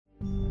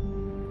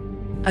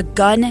A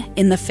gun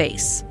in the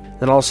face.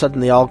 Then all of a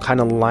sudden they all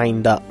kind of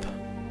lined up.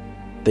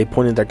 They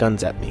pointed their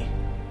guns at me.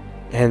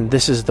 And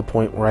this is the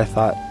point where I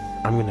thought,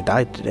 I'm going to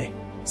die today.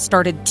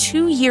 Started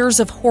 2 years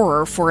of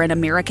horror for an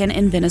American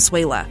in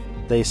Venezuela.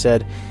 They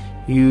said,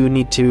 you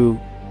need to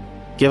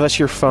give us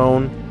your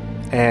phone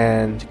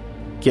and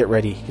get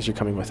ready because you're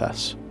coming with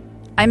us.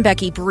 I'm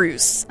Becky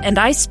Bruce, and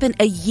I spent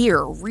a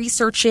year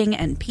researching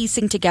and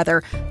piecing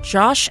together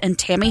Josh and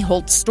Tammy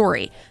Holt's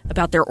story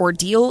about their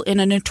ordeal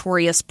in a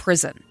notorious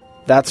prison.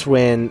 That's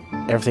when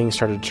everything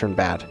started to turn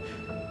bad.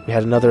 We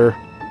had another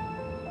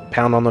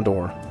pound on the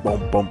door.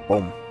 Boom, boom,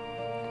 boom.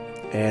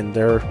 And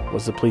there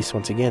was the police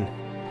once again.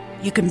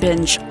 You can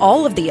binge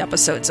all of the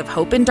episodes of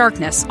Hope in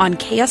Darkness on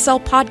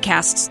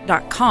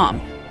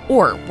kslpodcasts.com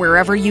or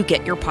wherever you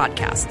get your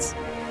podcasts.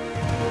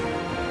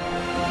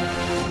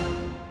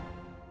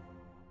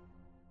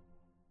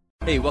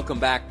 Hey, welcome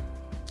back.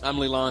 I'm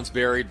Lee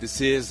Lonsberry. This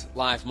is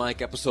Live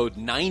Mike, episode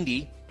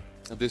 90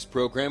 of this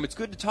program. It's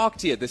good to talk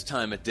to you this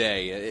time of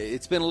day.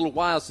 It's been a little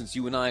while since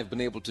you and I have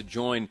been able to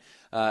join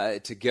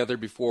together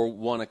before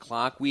 1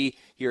 o'clock. We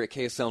here at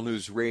KSL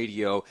News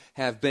Radio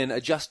have been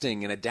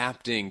adjusting and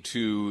adapting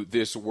to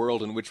this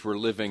world in which we're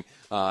living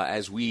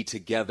as we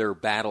together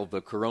battle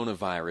the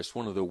coronavirus.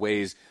 One of the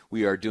ways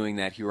we are doing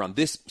that here on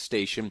this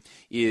station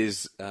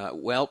is,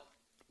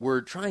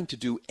 we're trying to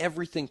do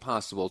everything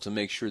possible to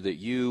make sure that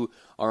you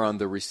are on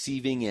the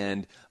receiving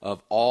end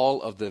of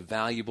all of the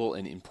valuable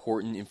and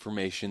important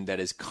information that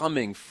is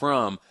coming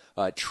from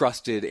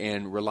trusted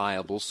and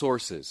reliable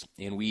sources.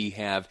 And we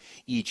have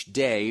each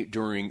day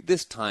during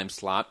this time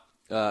slot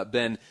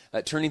been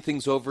turning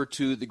things over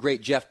to the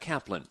great Jeff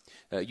Kaplan.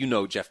 You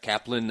know Jeff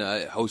Kaplan,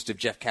 host of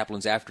Jeff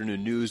Kaplan's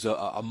Afternoon News,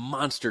 a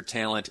monster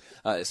talent,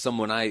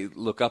 someone I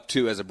look up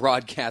to as a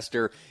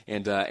broadcaster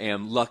and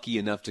am lucky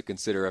enough to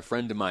consider a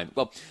friend of mine.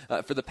 Well,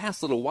 for the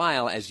past little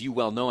while, as you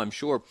well know, I'm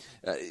sure,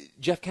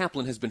 Jeff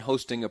Kaplan has been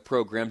hosting a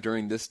program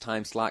during this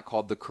time slot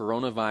called the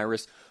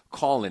Coronavirus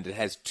Call-In. It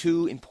has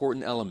two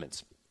important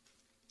elements.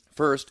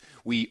 First,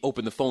 we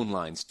open the phone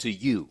lines to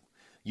you.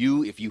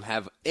 You, if you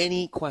have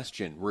any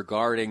question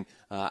regarding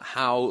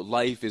how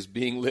life is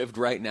being lived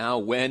right now,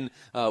 when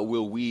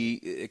will we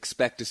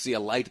expect to see a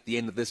light at the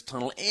end of this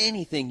tunnel,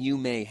 anything you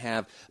may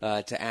have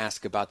to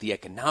ask about the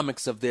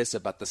economics of this,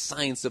 about the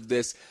science of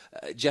this,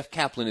 Jeff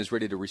Kaplan is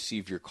ready to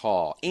receive your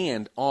call.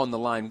 And on the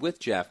line with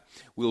Jeff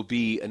will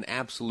be an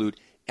absolute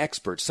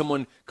expert,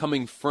 someone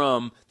coming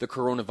from the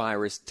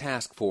coronavirus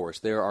task force.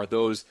 There are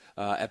those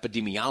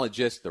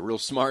epidemiologists, the real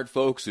smart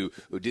folks who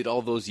did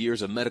all those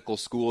years of medical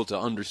school to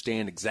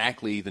understand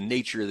exactly the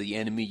nature of the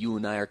enemy you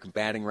and I are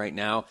combating right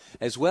now,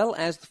 as well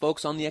as the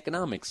folks on the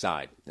economic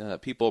side,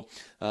 people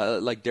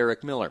like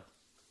Derek Miller,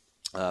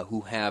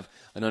 who have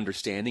an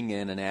understanding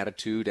and an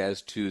attitude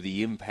as to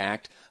the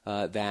impact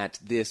that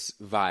this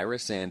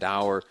virus and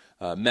our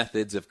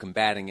methods of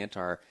combating it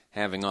are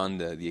having on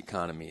the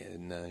economy.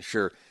 And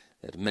sure,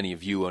 that many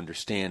of you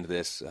understand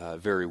this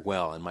very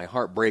well, and my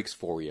heart breaks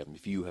for you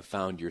if you have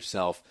found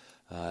yourself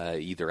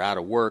either out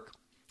of work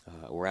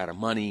or out of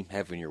money,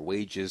 having your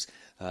wages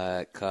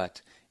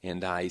cut,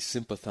 and I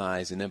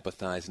sympathize and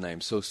empathize, and I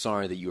am so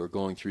sorry that you are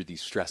going through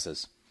these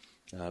stresses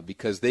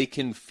because they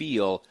can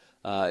feel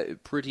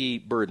pretty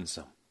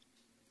burdensome.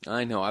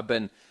 I know, I've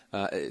been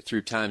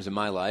through times in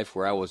my life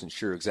where I wasn't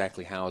sure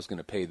exactly how I was going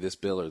to pay this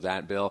bill or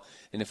that bill,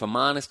 and if I'm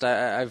honest,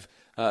 I've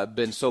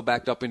been so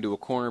backed up into a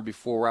corner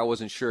before where I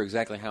wasn't sure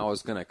exactly how I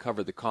was going to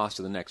cover the cost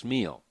of the next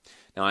meal.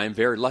 Now, I am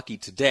very lucky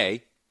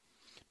today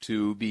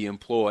to be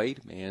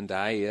employed, and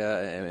I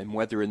am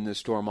weathering this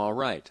storm all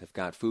right. I've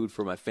got food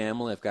for my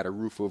family. I've got a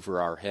roof over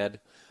our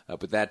head.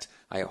 But that,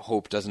 I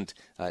hope, doesn't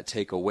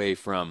take away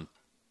from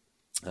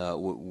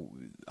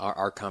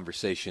our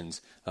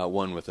conversations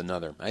one with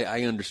another.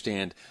 I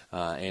understand,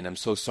 and I'm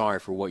so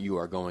sorry for what you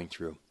are going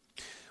through.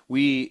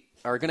 We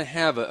are going to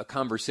have a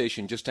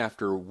conversation just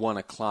after 1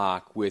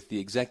 o'clock with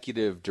the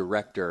executive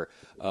director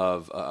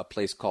of a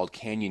place called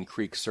Canyon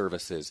Creek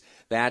Services.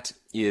 That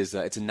is,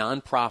 it's a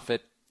nonprofit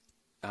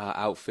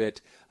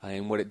outfit,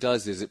 and what it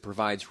does is it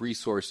provides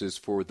resources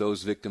for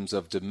those victims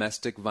of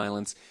domestic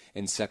violence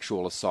and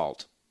sexual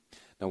assault.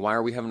 Now, why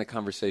are we having a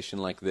conversation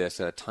like this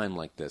at a time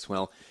like this?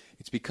 Well,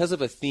 it's because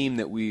of a theme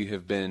that we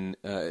have been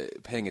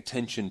paying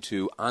attention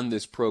to on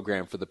this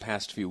program for the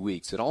past few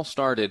weeks. It all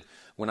started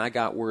when I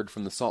got word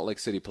from the Salt Lake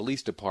City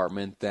Police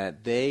Department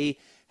that they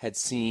had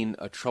seen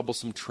a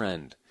troublesome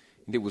trend,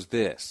 and it was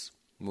this.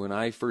 When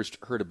I first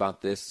heard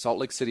about this, Salt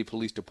Lake City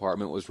Police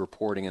Department was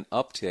reporting an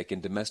uptick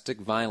in domestic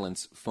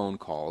violence phone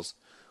calls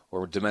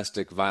or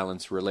domestic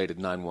violence-related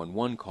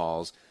 911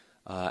 calls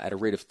at a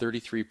rate of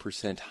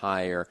 33%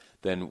 higher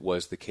than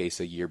was the case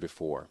a year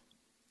before.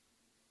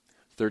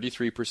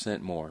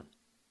 33% more.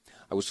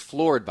 I was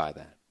floored by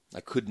that. I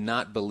could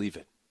not believe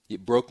it.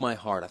 It broke my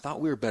heart. I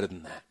thought we were better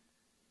than that.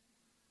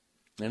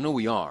 I know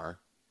we are.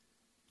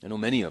 I know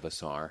many of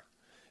us are.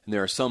 And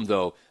there are some,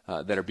 though,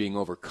 that are being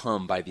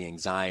overcome by the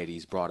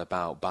anxieties brought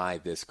about by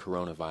this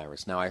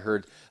coronavirus. Now, I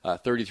heard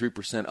 33%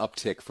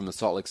 uptick from the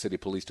Salt Lake City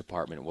Police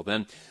Department. Well,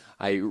 then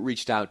I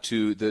reached out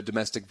to the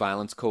Domestic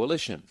Violence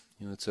Coalition.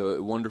 It's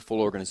a wonderful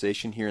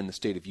organization here in the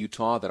state of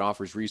Utah that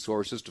offers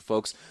resources to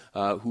folks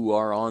who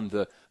are on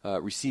the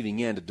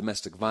receiving end of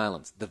domestic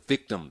violence, the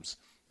victims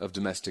of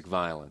domestic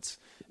violence.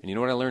 And you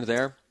know what I learned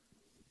there?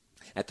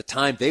 At the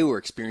time, they were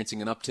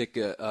experiencing an uptick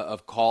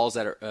of calls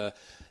that are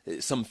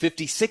some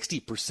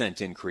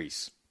 50-60%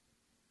 increase,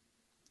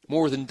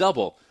 more than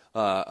double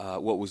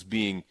what was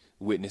being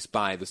witnessed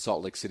by the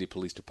Salt Lake City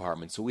Police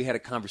Department. So we had a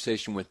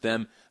conversation with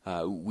them.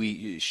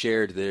 We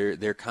shared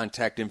their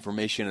contact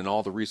information and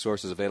all the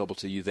resources available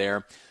to you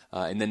there.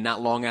 And then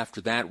not long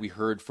after that, we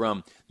heard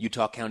from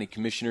Utah County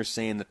Commissioners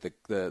saying that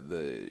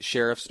the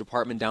Sheriff's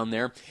Department down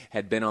there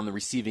had been on the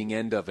receiving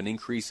end of an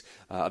increase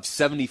of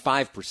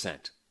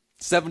 75%.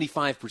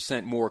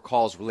 75% more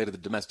calls related to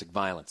domestic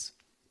violence.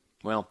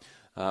 Well,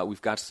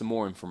 we've got some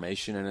more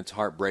information, and it's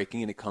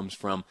heartbreaking, and it comes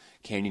from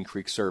Canyon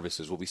Creek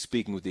Services. We'll be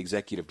speaking with the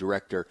Executive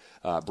Director,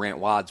 Brant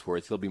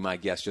Wadsworth. He'll be my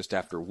guest just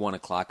after 1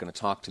 o'clock, going to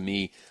talk to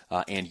me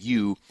and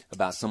you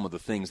about some of the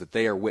things that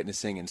they are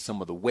witnessing and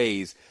some of the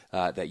ways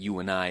that you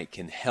and I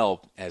can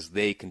help as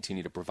they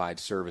continue to provide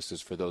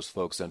services for those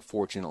folks,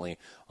 unfortunately,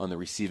 on the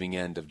receiving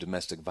end of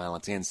domestic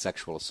violence and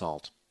sexual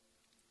assault.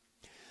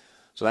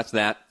 So that's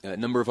that. A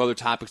number of other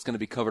topics going to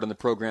be covered on the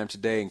program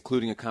today,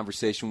 including a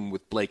conversation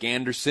with Blake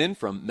Anderson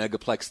from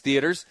Megaplex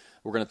Theaters.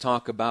 We're going to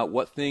talk about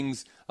what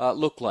things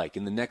look like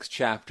in the next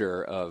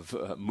chapter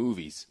of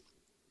movies.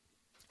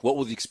 What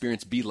will the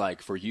experience be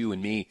like for you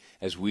and me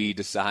as we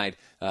decide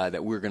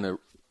that we're going to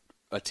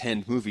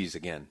attend movies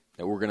again,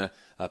 that we're going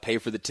to pay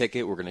for the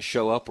ticket, we're going to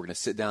show up, we're going to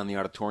sit down in the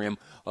auditorium.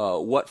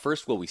 What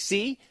first will we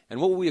see, and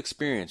what will we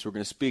experience? We're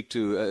going to speak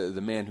to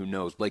the man who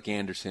knows, Blake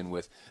Anderson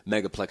with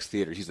Megaplex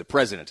Theaters. He's the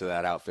president of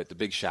that outfit, the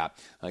big shop.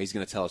 He's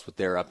going to tell us what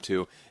they're up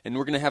to. And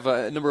we're going to have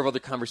a number of other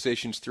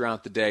conversations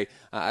throughout the day.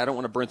 I don't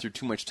want to burn through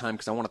too much time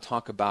because I want to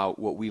talk about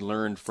what we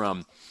learned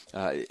from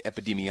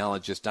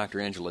epidemiologist Dr.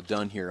 Angela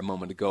Dunn here a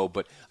moment ago.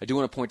 But I do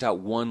want to point out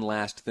one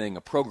last thing,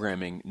 a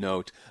programming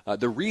note.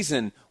 The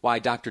reason why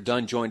Dr.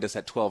 Dunn joined us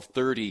at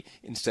 12:30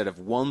 instead of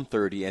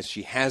 1:30, as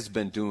she has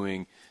been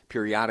doing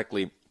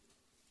periodically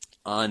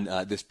on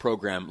this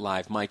program,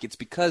 Live Mike, it's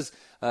because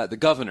the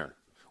governor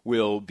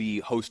will be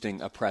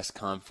hosting a press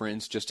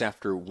conference just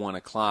after 1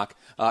 o'clock.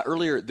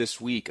 Earlier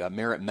this week,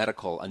 Merit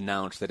Medical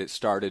announced that it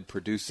started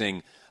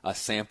producing a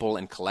sample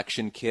and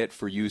collection kit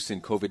for use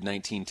in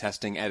COVID-19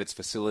 testing at its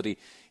facility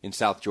in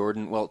South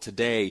Jordan. Well,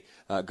 today,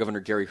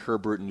 Governor Gary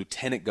Herbert and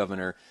Lieutenant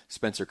Governor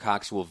Spencer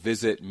Cox will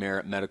visit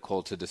Merit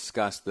Medical to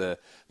discuss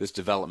this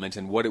development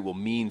and what it will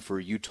mean for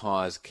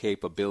Utah's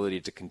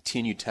capability to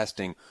continue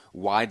testing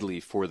widely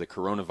for the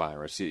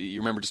coronavirus.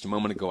 You remember just a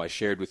moment ago I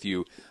shared with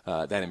you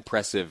that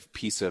impressive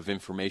piece of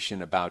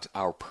information about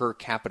our per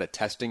capita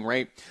testing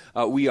rate.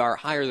 We are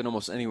higher than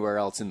almost anywhere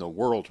else in the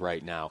world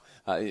right now.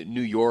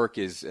 New York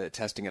is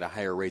testing at a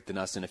higher rate than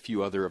us, and a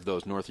few other of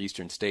those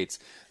northeastern states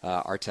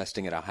are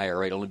testing at a higher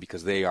rate only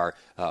because they are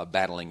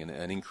battling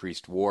an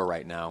increased war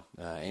right now,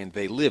 and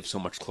they live so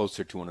much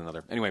closer to one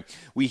another. Anyway,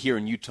 we here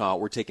in Utah,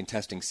 we're taking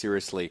testing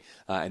seriously,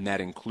 and that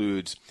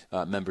includes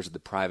members of the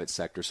private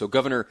sector. So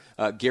Governor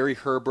Gary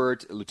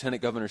Herbert,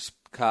 Lieutenant Governor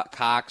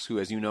Cox, who,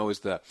 as you know,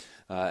 is the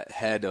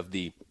head of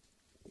the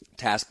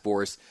task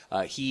force,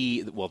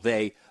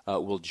 they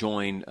will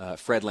join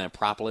Fred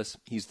Lampropoulos.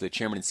 He's the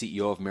chairman and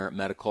CEO of Merit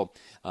Medical,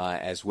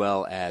 as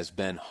well as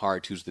Ben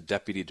Hart, who's the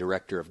deputy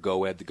director of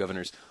GOED, the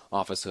governor's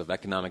Office of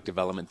Economic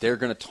Development. They're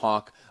going to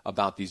talk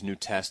about these new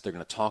tests. They're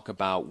going to talk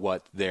about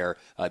what their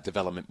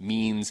development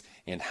means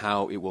and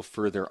how it will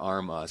further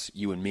arm us,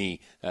 you and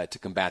me, to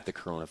combat the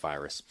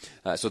coronavirus.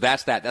 So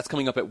that's that. That's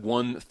coming up at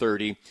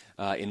 1:30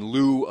 in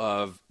lieu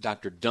of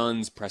Dr.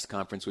 Dunn's press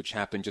conference, which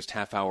happened just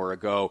half hour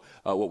ago.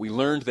 What we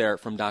learned there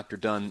from Dr.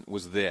 Dunn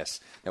was this,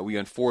 that we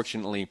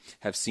unfortunately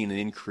have seen an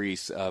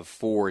increase of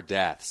 4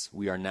 deaths.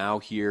 We are now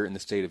here in the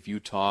state of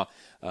Utah.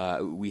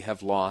 We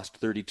have lost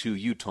 32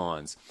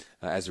 Utahns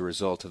as a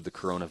result of the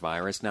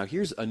coronavirus. Now,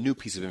 here's a new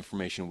piece of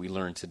information we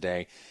learned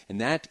today, and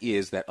that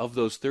is that of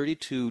those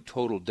 32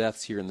 total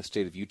deaths here in the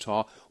state of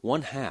Utah,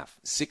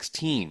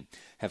 16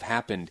 have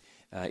happened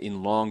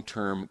in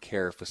long-term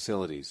care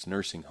facilities,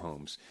 nursing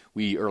homes.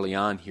 We, early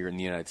on here in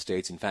the United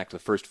States, in fact, the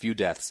first few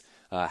deaths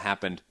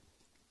happened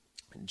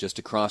just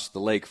across the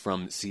lake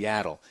from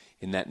Seattle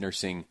in that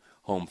nursing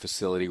home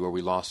facility where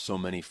we lost so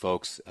many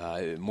folks,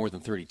 more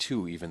than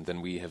 32 even,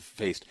 than we have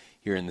faced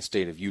here in the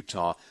state of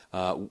Utah.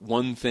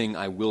 One thing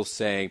I will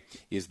say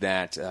is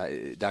that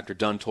Dr.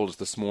 Dunn told us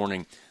this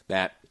morning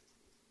that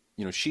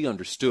she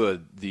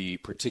understood the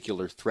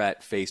particular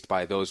threat faced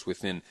by those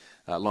within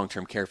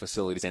long-term care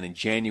facilities. And in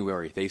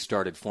January, they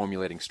started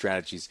formulating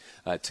strategies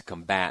to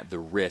combat the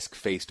risk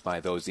faced by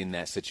those in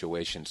that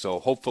situation. So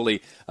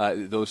hopefully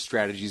those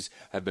strategies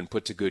have been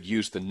put to good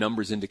use. The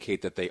numbers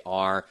indicate that they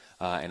are,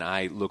 and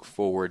I look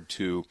forward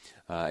to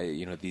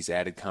these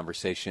added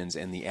conversations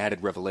and the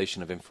added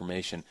revelation of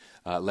information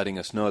letting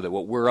us know that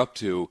what we're up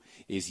to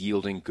is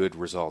yielding good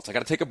results. I got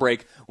to take a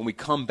break. When we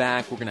come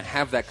back, we're going to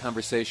have that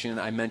conversation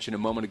I mentioned a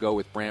moment ago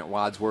with Brant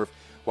Wadsworth,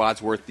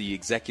 the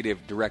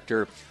Executive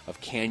Director of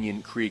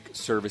Canyon Creek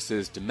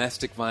Services.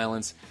 Domestic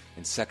violence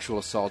and sexual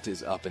assault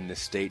is up in this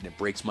state, and it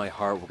breaks my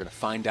heart. We're going to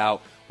find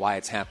out why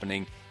it's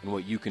happening and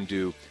what you can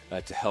do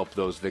to help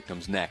those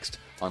victims next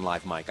on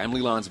Live Mike. I'm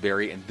Lee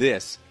Lonsberry, and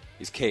this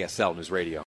is KSL News Radio.